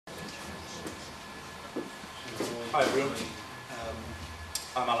Hi everyone,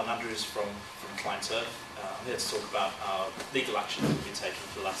 I'm Alan Andrews from Client Earth. I'm here to talk about our legal action that we've been taking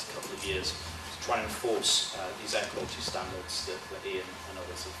for the last couple of years to try and enforce these air quality standards that Ian and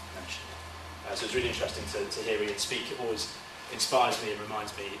others have mentioned. So it's really interesting to hear Ian speak. It always inspires me and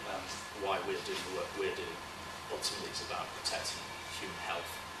reminds me why we're doing the work we're doing. Ultimately it's about protecting human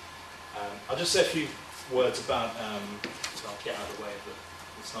health. I'll just say a few words about, so I'll get out of the way of the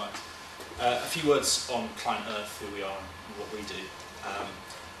slides. A few words on Client Earth, who we are and what we do.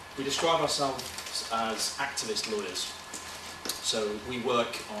 We describe ourselves as activist lawyers. So we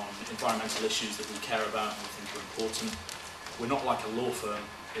work on environmental issues that we care about and we think are important. We're not like a law firm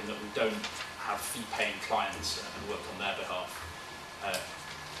in that we don't have fee-paying clients and work on their behalf.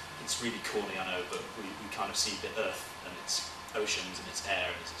 It's really corny, I know, but we kind of see the Earth and its oceans and its air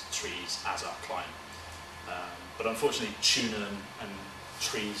and its trees as our client. But unfortunately, tuna and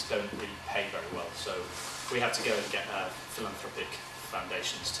trees don't really pay very well, so we have to go and get philanthropic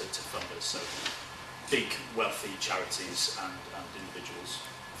foundations to fund us. So big, wealthy charities and individuals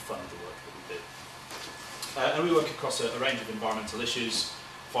fund the work that we do. And we work across a range of environmental issues,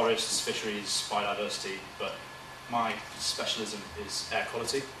 forests, fisheries, biodiversity, but my specialism is air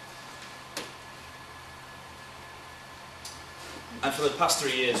quality. And for the past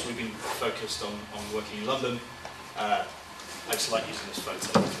 3 years, we've been focused on working in London. I just like using this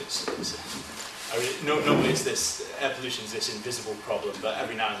photo. Normally it's this, air pollution is this invisible problem, but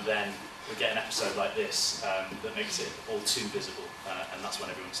every now and then we get an episode like this that makes it all too visible, and that's when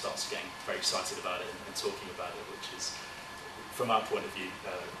everyone starts getting very excited about it and talking about it, which is, from our point of view,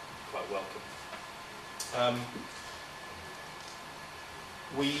 quite welcome.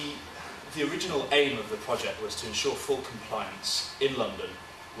 The original aim of the project was to ensure full compliance in London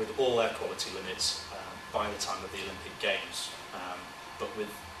with all air quality limits by the time of the Olympic Games. But with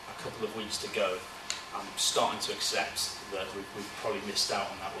a couple of weeks to go, I'm starting to accept that we've probably missed out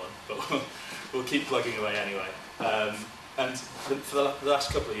on that one, but we'll keep plugging away anyway. And for the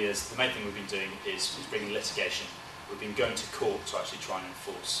last couple of years, the main thing we've been doing is bringing litigation. We've been going to court to actually try and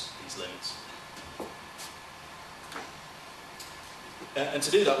enforce these limits. And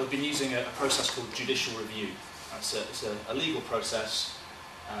to do that, we've been using a process called judicial review. It's a legal process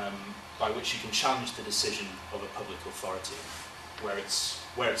by which you can challenge the decision of a public authority, where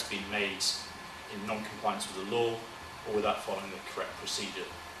it's been made in non-compliance with the law or without following the correct procedure.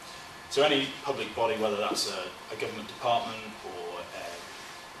 So any public body, whether that's a government department or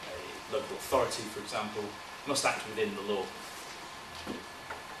a local authority, for example, must act within the law.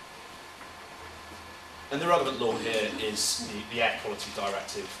 And the relevant law here is the Air Quality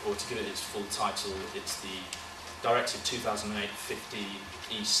Directive, or to give it its full title, it's the Directive 2008-50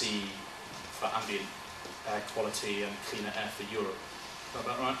 EC for ambient air quality and cleaner air for Europe. Got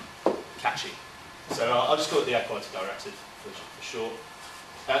that right? Catchy. So I'll just call it the Air Quality Directive for short.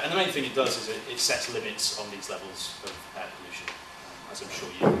 And the main thing it does is it sets limits on these levels of air pollution, as I'm sure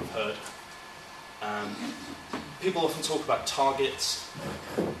you've heard. People often talk about targets.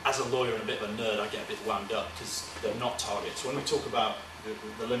 As a lawyer and a bit of a nerd, I get a bit wound up because they're not targets. When we talk about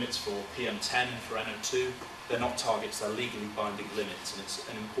the limits for PM10, for NO2, they're not targets, they're legally binding limits, and it's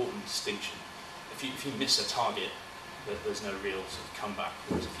an important distinction. If you miss a target, there's no real sort of comeback,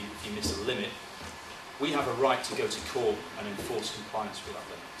 whereas if you miss a limit, we have a right to go to court and enforce compliance with that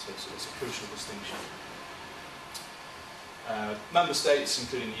limit, so it's a crucial distinction. Member states,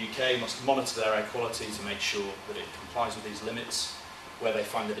 including the UK, must monitor their air quality to make sure that it complies with these limits. Where they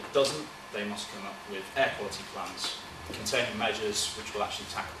find that it doesn't, they must come up with air quality plans containing measures which will actually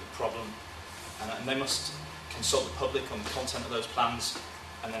tackle the problem, and they must consult the public on the content of those plans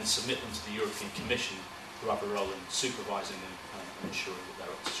and then submit them to the European Commission, who have a role in supervising them and ensuring that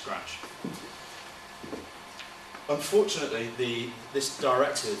they're up to scratch. Unfortunately, this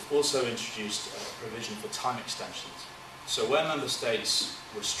directive also introduced a provision for time extensions. So where member states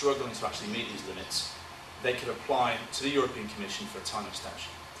were struggling to actually meet these limits, they could apply to the European Commission for a time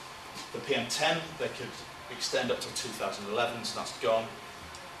extension. For PM10, they could extend up to 2011, so that's gone.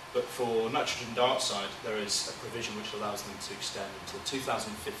 But for nitrogen dioxide, there is a provision which allows them to extend until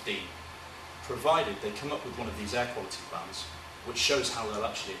 2015, provided they come up with one of these air quality plans, which shows how they'll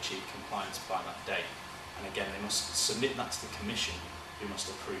actually achieve compliance by that date. And again, they must submit that to the Commission, who must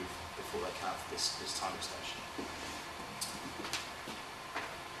approve before they can have this time extension.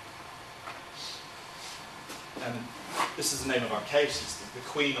 And this is the name of our case. It's the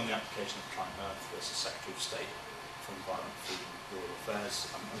Queen on the application of Client Earth versus Secretary of State for Environment, Food and Rural Affairs.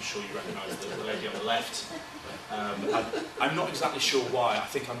 I'm sure you recognise the lady on the left. I'm not exactly sure why. I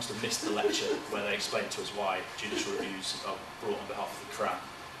think I must have missed the lecture where they explained to us why judicial reviews are brought on behalf of the Crown.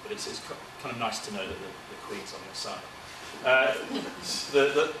 but it's kind of nice to know that the Queen's on your side.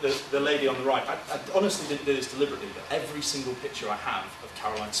 The lady on the right, I honestly didn't do this deliberately, but every single picture I have of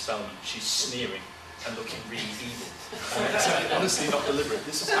Caroline Spellman, she's sneering and looking really evil. It's honestly not deliberate.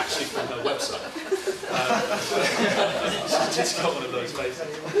 This is actually from her website. She's just got one of those faces.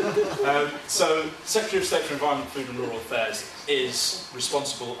 So, Secretary of State for Environment, Food and Rural Affairs is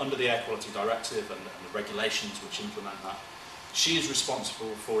responsible under the Air Quality Directive and the regulations which implement that. She is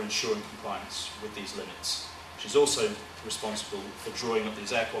responsible for ensuring compliance with these limits. She's also responsible for drawing up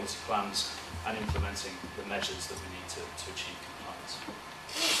these air quality plans and implementing the measures that we need to achieve compliance.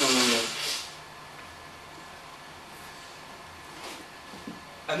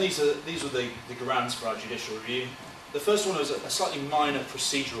 And these were the grounds for our judicial review. The first one was a slightly minor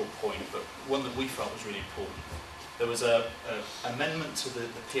procedural point, but one that we felt was really important. There was an amendment to the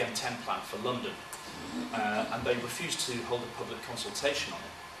PM10 plan for London, and they refused to hold a public consultation on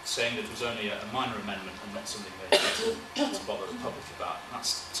it, saying that it was only a minor amendment and not something they had to bother the public about. And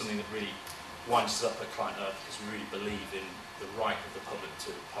that's something that really winds us up at Client Earth, because we really believe in the right of the public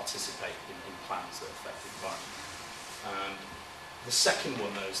to participate in plans that affect the environment. And the second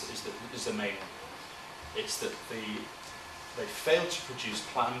one, though, is the main one. It's that they failed to produce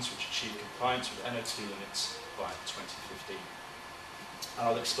plans which achieve compliance with NO2 limits by 2015. And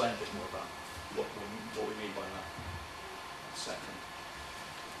I'll explain a bit more about what we mean by that in a second.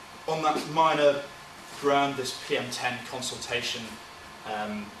 On that minor ground, this PM10 consultation,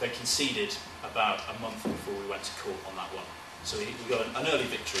 they conceded about a month before we went to court on that one. So we got an early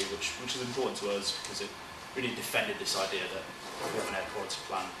victory, which is important to us because it really defended this idea that if we have an air quality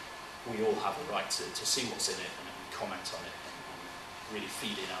plan, we all have a right to see what's in it and comment on it and really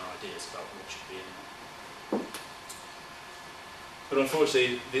feed in our ideas about what should be in it. But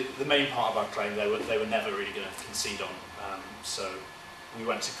unfortunately, the main part of our claim they were never really going to concede on. So we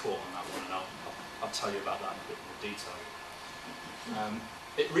went to court on that one, and I'll tell you about that in a bit more detail.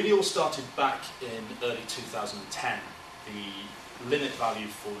 It really all started back in early 2010. The limit value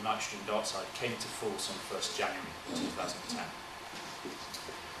for nitrogen dioxide came to force on 1st January 2010.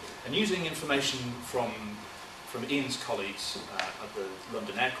 And using information from Ian's colleagues at the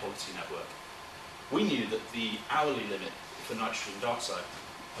London Air Quality Network, we knew that the hourly limit for nitrogen dioxide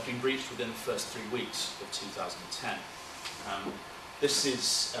had been breached within the first 3 weeks of 2010. This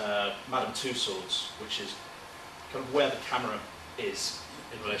is Madame Tussauds, which is kind of where the camera is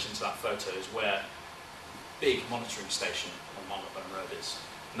in relation to that photo, is where big monitoring station on Marylebone Road is.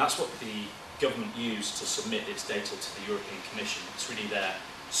 And that's what the government used to submit its data to the European Commission. It's really their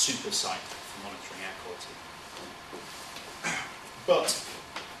super site for monitoring air quality. But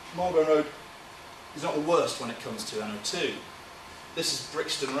Marylebone Road is not the worst when it comes to NO2. This is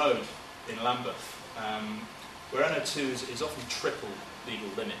Brixton Road in Lambeth, where NO2 is often triple legal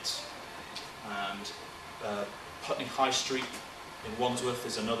limits. And Putney High Street in Wandsworth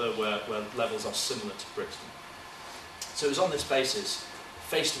is another where levels are similar to Brixton. So it was on this basis,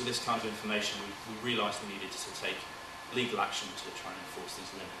 faced with this kind of information, we realised we needed to take legal action to try and enforce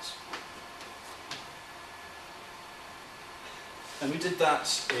these limits. And we did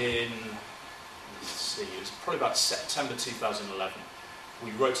that in, let's see, it was probably about September 2011.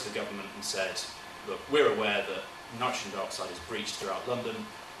 We wrote to the government and said, look, we're aware that nitrogen dioxide is breached throughout London.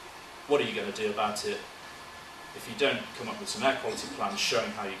 What are you going to do about it? If you don't come up with some air quality plans showing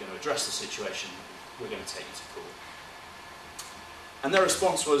how you're going to address the situation, we're going to take you to court. And their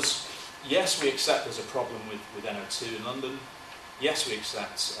response was, yes, we accept there's a problem with NO2 in London. Yes, we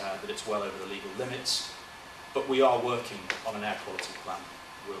accept that it's well over the legal limits, but we are working on an air quality plan.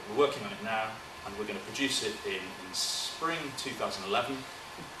 We're working on it now, and we're going to produce it in spring 2011,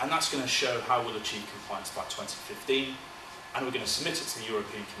 and that's going to show how we'll achieve compliance by 2015, and we're going to submit it to the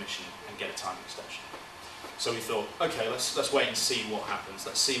European Commission and get a time extension. So we thought, okay, let's wait and see what happens.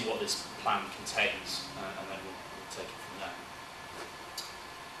 Let's see what this plan contains, and then we'll take it from there.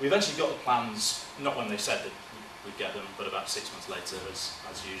 We eventually got the plans, not when they said that we'd get them, but about 6 months later,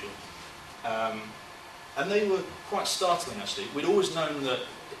 as usual. And they were quite startling, actually. We'd always known that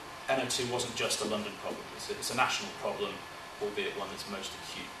NO2 wasn't just a London problem. It's a national problem, albeit one that's most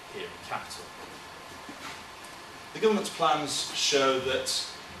acute here in the capital. The government's plans show that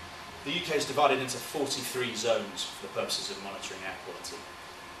the UK is divided into 43 zones for the purposes of monitoring air quality.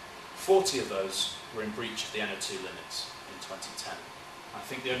 40 of those were in breach of the NO2 limits in 2010. I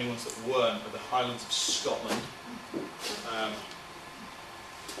think the only ones that weren't are the Highlands of Scotland.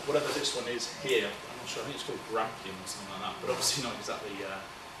 Whatever this one is here, I'm not sure, I think it's called Grampian or something like that, but obviously not exactly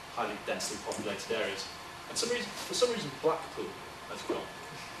highly densely populated areas. And for some reason Blackpool has got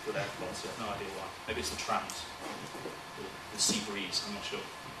good air quality. I have no idea why. Maybe it's the trams, the sea breeze, I'm not sure.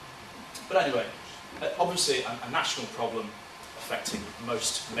 But anyway, obviously a national problem affecting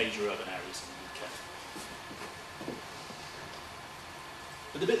most major urban areas in the UK.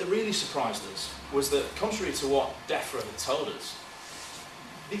 But the bit that really surprised us was that, contrary to what DEFRA had told us,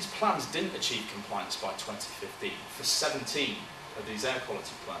 these plans didn't achieve compliance by 2015 for 17 of these air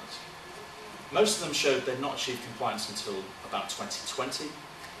quality plans. Most of them showed they'd not achieved compliance until about 2020.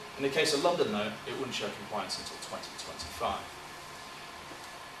 In the case of London, though, it wouldn't show compliance until 2025.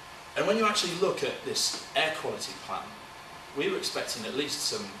 And when you actually look at this air quality plan, we were expecting at least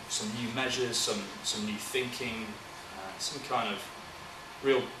some new measures, some new thinking, some kind of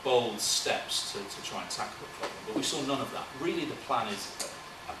real bold steps to try and tackle the problem. But we saw none of that. Really, the plan is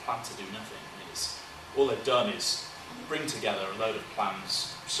a plan to do nothing. I mean, all they've done is bring together a load of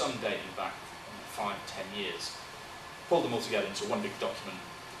plans, some dating back 5, 10 years, pulled them all together into one big document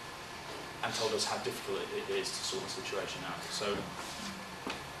and told us how difficult it is to sort the situation out. So,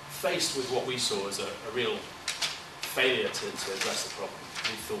 faced with what we saw as a real failure to address the problem,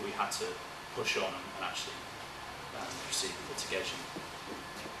 we thought we had to push on and actually proceed with litigation.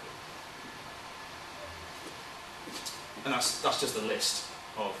 And that's just a list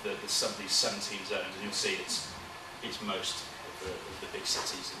of these 17 zones, and you'll see it's most of the big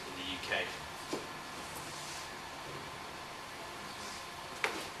cities in the UK.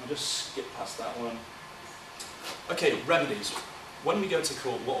 I'll just skip past that one. Okay, remedies. When we go to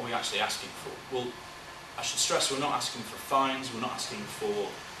court, what are we actually asking for? Well, I should stress we're not asking for fines, we're not asking for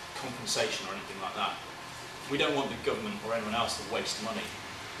compensation or anything like that. We don't want the government or anyone else to waste money.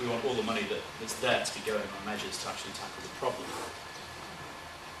 We want all the money that's there to be going on measures to actually tackle the problem.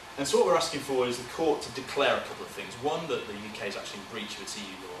 And so what we're asking for is the court to declare a couple of things. One, that the UK is actually in breach of its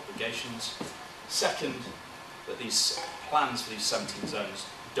EU law obligations. Second, that these plans for these 17 zones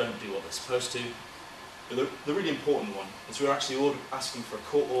don't do what they're supposed to. But the really important one is we're actually asking for a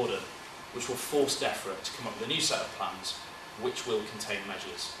court order which will force DEFRA to come up with a new set of plans which will contain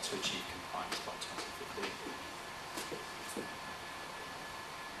measures to achieve compliance by 2015.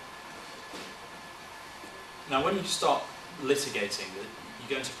 Now, when you start litigating, you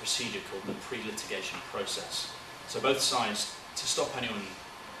go into a procedure called the pre-litigation process. So both sides, to stop any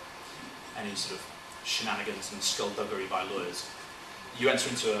sort of shenanigans and skullduggery by lawyers, you enter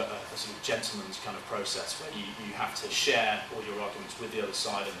into a sort of gentleman's kind of process where you have to share all your arguments with the other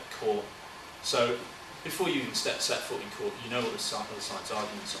side in the court. So before you even set foot in court, you know what the other side's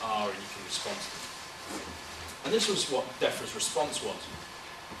arguments are and you can respond to them. And this was what DEFRA's response was.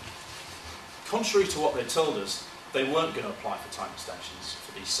 Contrary to what they told us, they weren't going to apply for time extensions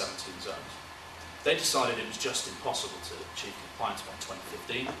for these 17 zones. They decided it was just impossible to achieve compliance by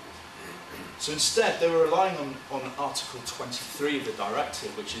 2015. So instead, they were relying on Article 23 of the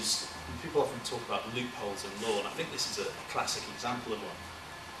directive, which is, people often talk about loopholes in law, and I think this is a classic example of one.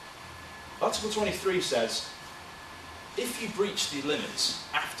 Article 23 says, if you breach the limits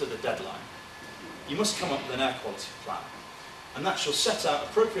after the deadline, you must come up with an air quality plan, and that shall set out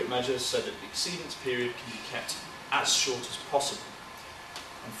appropriate measures so that the exceedance period can be kept as short as possible.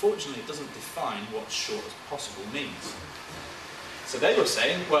 Unfortunately, it doesn't define what short as possible means. So they were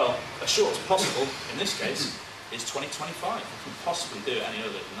saying, well, as short as possible, in this case, is 2025. You can possibly do it any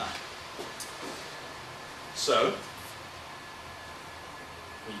other than that. So,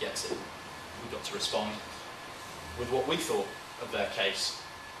 we got to respond with what we thought of their case.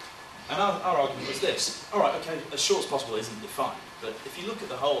 And our argument was this: all right, okay, as short as possible isn't defined, but if you look at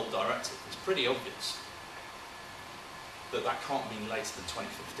the whole directive, it's pretty obvious that that can't mean later than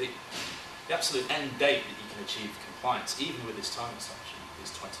 2015. The absolute end date that you can achieve compliance, even with this time extension,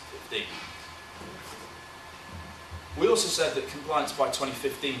 is 2015. We also said that compliance by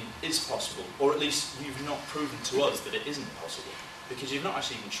 2015 is possible, or at least you've not proven to us that it isn't possible, because you've not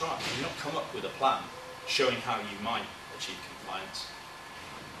actually even tried. You've not come up with a plan showing how you might achieve compliance.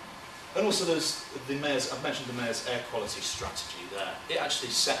 And also there's the Mayor's, I've mentioned the Mayor's air quality strategy there. It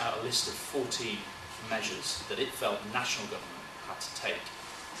actually set out a list of 14 measures that it felt the national government had to take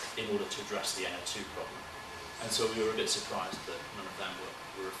in order to address the NO2 problem. And so we were a bit surprised that none of them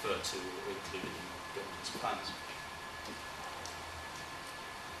were referred to or included in the government's plans.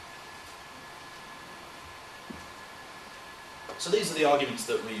 So these are the arguments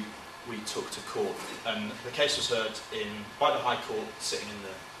that we took to court, and the case was heard by the High Court, sitting in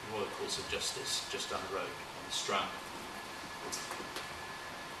the Royal Courts of Justice just down the road on the Strand.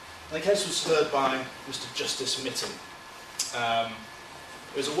 And the case was heard by Mr. Justice Mitton.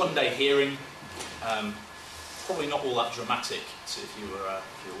 It was a one-day hearing, probably not all that dramatic if you were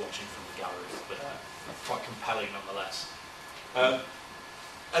watching from the gallery, but quite compelling nonetheless.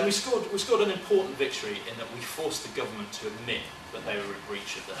 And we scored an important victory in that we forced the government to admit that they were in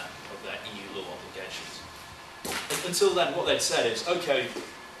breach of their EU law obligations. Until then, what they'd said is, okay,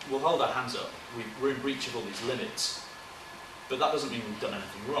 we'll hold our hands up, we're in breach of all these limits, but that doesn't mean we've done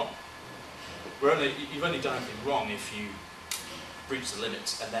anything wrong. You've only done anything wrong if you breach the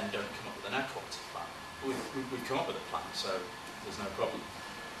limits and then don't come up with an air quality plan. We've come up with a plan, so there's no problem.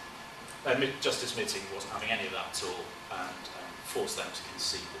 Justice Mitting wasn't having any of that at all, and forced them to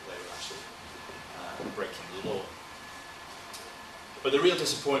concede that they were actually breaking the law. But the real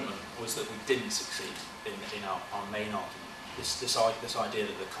disappointment was that we didn't succeed in our main argument. This idea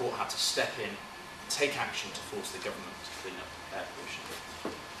that the court had to step in, take action to force the government to clean up air pollution.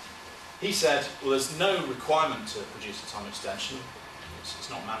 He said, well, there's no requirement to produce a time extension. It's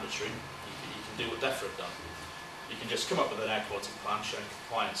not mandatory. You can do what DEFRA have done. You can just come up with an air quality plan showing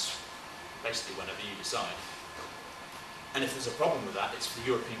compliance basically whenever you decide. And if there's a problem with that, it's for the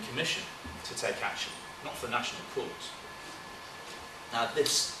European Commission to take action, not for national courts. Now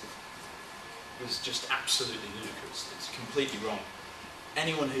this was just absolutely ludicrous. It's completely wrong.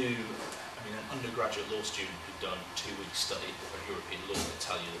 Anyone who, an undergraduate law student who'd done 2 weeks study of European law will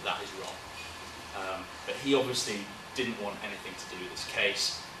tell you that that is wrong. But he obviously didn't want anything to do with this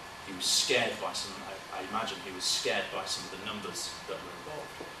case. He was scared by I imagine he was scared by some of the numbers that were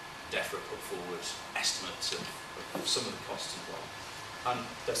involved. DEFRA put forward estimates of some of the costs involved. And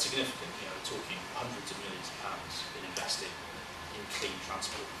they're significant, we're talking hundreds of millions of pounds in investing in clean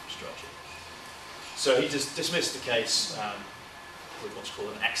transport infrastructure. So he just dismissed the case with what's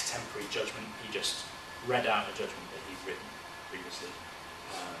called an ex-tempore judgment. He just read out a judgment that he'd written previously.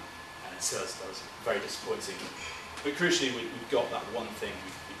 And so that was very disappointing. But crucially, we got that one thing.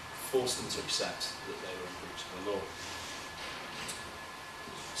 We forced them to accept that they were in breach of the law.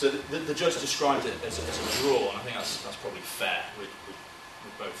 So the judge described it as a draw, and I think that's probably fair. We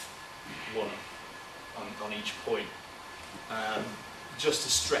both won on each point. Just to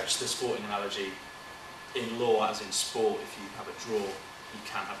stretch the sporting analogy, in law as in sport, if you have a draw, you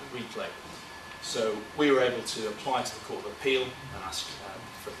can have a replay. So we were able to apply to the Court of Appeal and ask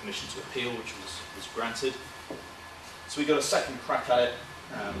for permission to appeal, which was granted. So we got a second crack at it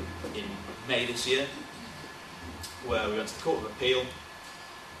in May this year, where we went to the Court of Appeal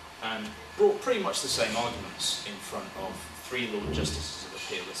and brought pretty much the same arguments in front of 3 Lord Justices of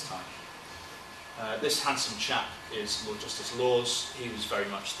Appeal this time. This handsome chap is Lord Justice Laws. He was very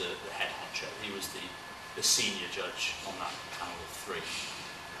much the head honcho. He was the senior judge on that panel of 3.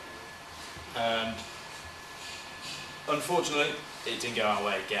 And unfortunately, it didn't go our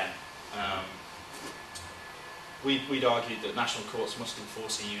way again. We'd argued that national courts must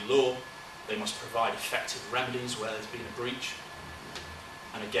enforce EU law. They must provide effective remedies where there's been a breach.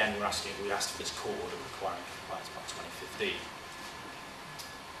 And again, we asked for this court order requiring compliance by 2015.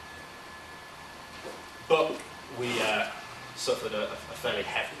 But we suffered a fairly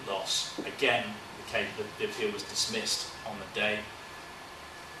heavy loss. Again, the appeal was dismissed on the day.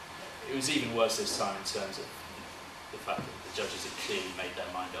 It was even worse this time in terms of the fact that the judges had clearly made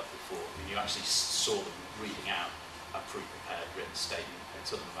their mind up before. You actually saw them reading out a pre-prepared written statement. It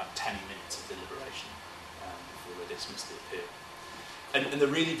took them about 10 minutes of deliberation before they dismissed the appeal. And the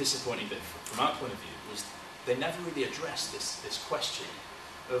really disappointing bit from our point of view was they never really addressed this question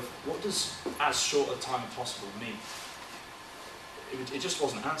of what does as short a time as possible mean. It just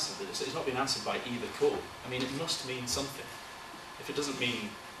wasn't answered. It's not been answered by either court. It must mean something. If it doesn't mean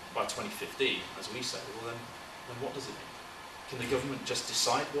by 2015, as we say, well then what does it mean? Can the government just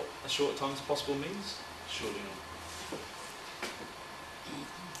decide what a short time as possible means? Surely not.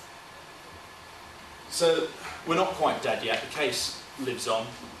 So we're not quite dead yet. The case lives on,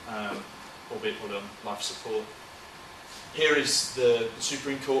 albeit on life support. Here is the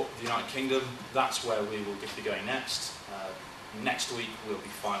Supreme Court of the United Kingdom. That's where we will be going next. Next week we'll be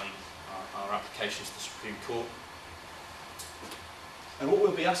filing our applications to the Supreme Court. And what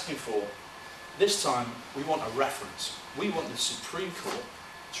we'll be asking for, this time we want a reference. We want the Supreme Court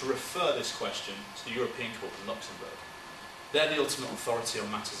to refer this question to the European Court in Luxembourg. They're the ultimate authority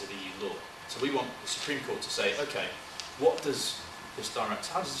on matters of EU law. So we want the Supreme Court to say, okay, how does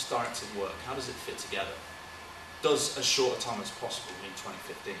this directive work? How does it fit together? Does as short a time as possible mean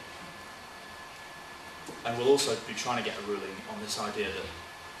 2015? And we'll also be trying to get a ruling on this idea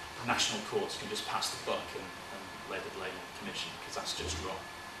that national courts can just pass the buck and lay the blame on the Commission, because that's just wrong.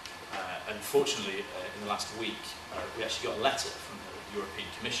 Unfortunately, in the last week, we actually got a letter from the European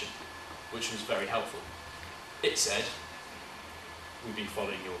Commission, which was very helpful. It said, we've been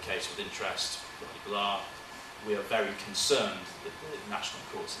following your case with interest, blah, blah, blah. We are very concerned that the national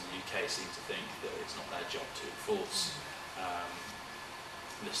courts in the UK seem to think that it's not their job to enforce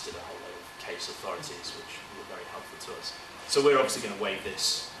listed a whole load of case authorities which were very helpful to us. So we're obviously going to waive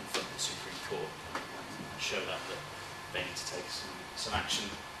this in front of the Supreme Court and show them that they need to take some action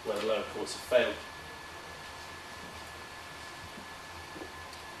where the lower courts have failed.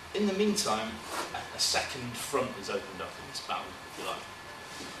 In the meantime, a second front has opened up in this battle, if you like.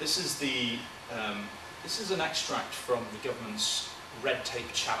 This is an extract from the government's Red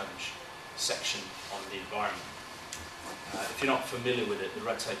Tape Challenge section on the environment. If you're not familiar with it, the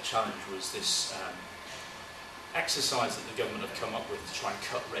Red Tape Challenge was this exercise that the government have come up with to try and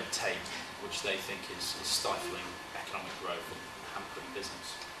cut red tape, which they think is stifling economic growth and hampering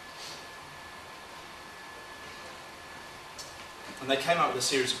business. And they came out with a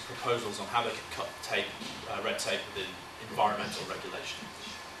series of proposals on how they could cut red tape within environmental regulation.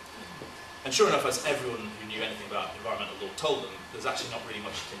 And sure enough, as everyone who knew anything about environmental law told them, there's actually not really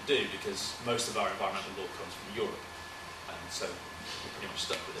much you can do because most of our environmental law comes from Europe. And so we're pretty much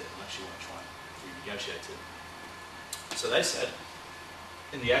stuck with it unless you want to try and renegotiate it. So they said,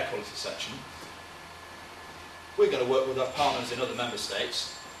 in the air quality section, we're going to work with our partners in other member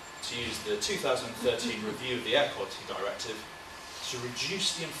states to use the 2013 review of the Air Quality Directive to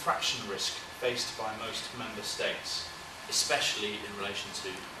reduce the infraction risk faced by most member states, especially in relation to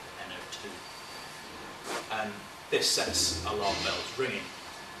NO2. And this sets alarm bells ringing,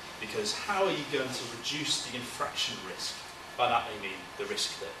 because how are you going to reduce the infraction risk? By that I mean the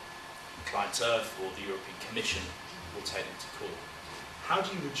risk that Client Earth or the European Commission will take them to court. How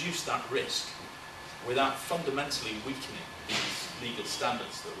do you reduce that risk without fundamentally weakening these legal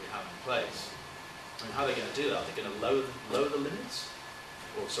standards that we have in place? I mean, how are they going to do that? Are they going to lower the limits?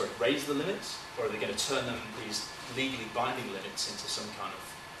 Or, sorry, raise the limits? Or are they going to turn them, these legally binding limits, into some kind of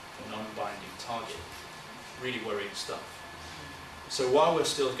non-binding target? Really worrying stuff. So while we're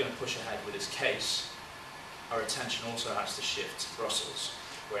still going to push ahead with this case, our attention also has to shift to Brussels,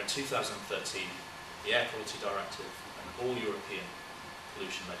 where in 2013, the Air Quality Directive and all European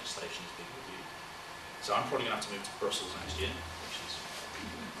pollution legislation is being reviewed. So I'm probably going to have to move to Brussels next year, which is, I'm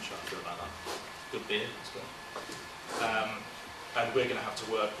not sure how I feel about that. Good beer, let's go. And we're going to have to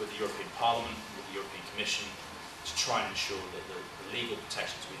work with the European Parliament, with the European Commission, to try and ensure that the legal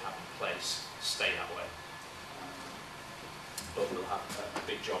protections we have in place stay that way. But we'll have a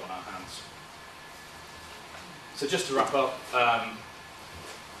big job on our hands. So just to wrap up, I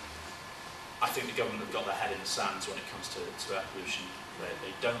think the government have got their head in the sand when it comes to air pollution.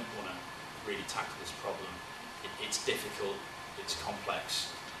 They don't want to really tackle this problem. It's difficult, it's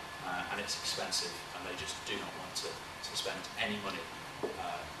complex, and it's expensive, and they just do not want to spend any money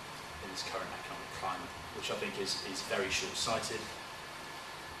in this current economic climate, which I think is very short-sighted.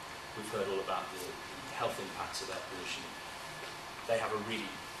 We've heard all about the health impacts of air pollution. They have a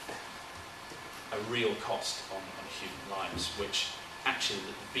real cost on human lives, which actually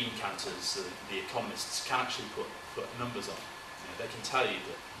the bean counters, the economists, can actually put numbers on. You know, they can tell you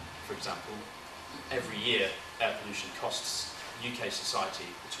that, for example, every year air pollution costs UK society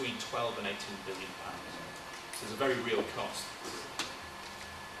between 12 and 18 billion pounds. So there's a very real cost.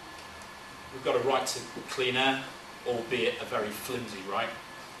 We've got a right to clean air, albeit a very flimsy right.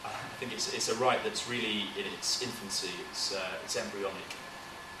 I think it's a right that's really in its infancy, it's embryonic.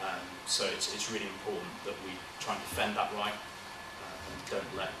 So it's really important that we try and defend that right and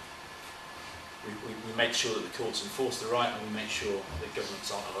don't let... We make sure that the courts enforce the right, and we make sure that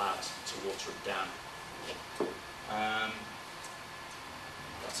governments aren't allowed to water it down.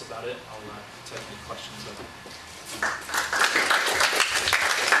 That's about it. I'll take any questions.